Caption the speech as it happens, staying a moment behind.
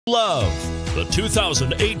Love the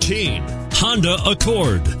 2018 Honda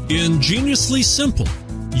Accord. Ingeniously simple,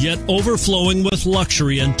 yet overflowing with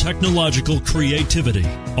luxury and technological creativity.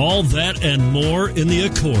 All that and more in the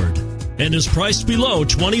Accord, and is priced below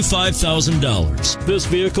 $25,000. This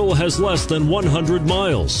vehicle has less than 100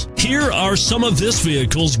 miles. Here are some of this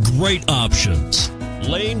vehicle's great options: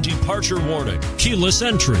 lane departure warning, keyless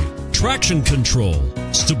entry, traction control,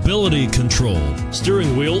 stability control,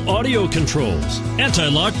 steering wheel audio controls,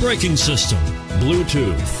 anti-lock braking system,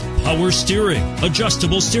 Bluetooth, power steering,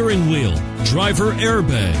 adjustable steering wheel, driver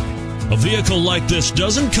airbag. A vehicle like this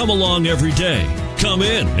doesn't come along every day. Come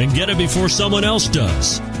in and get it before someone else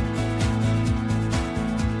does.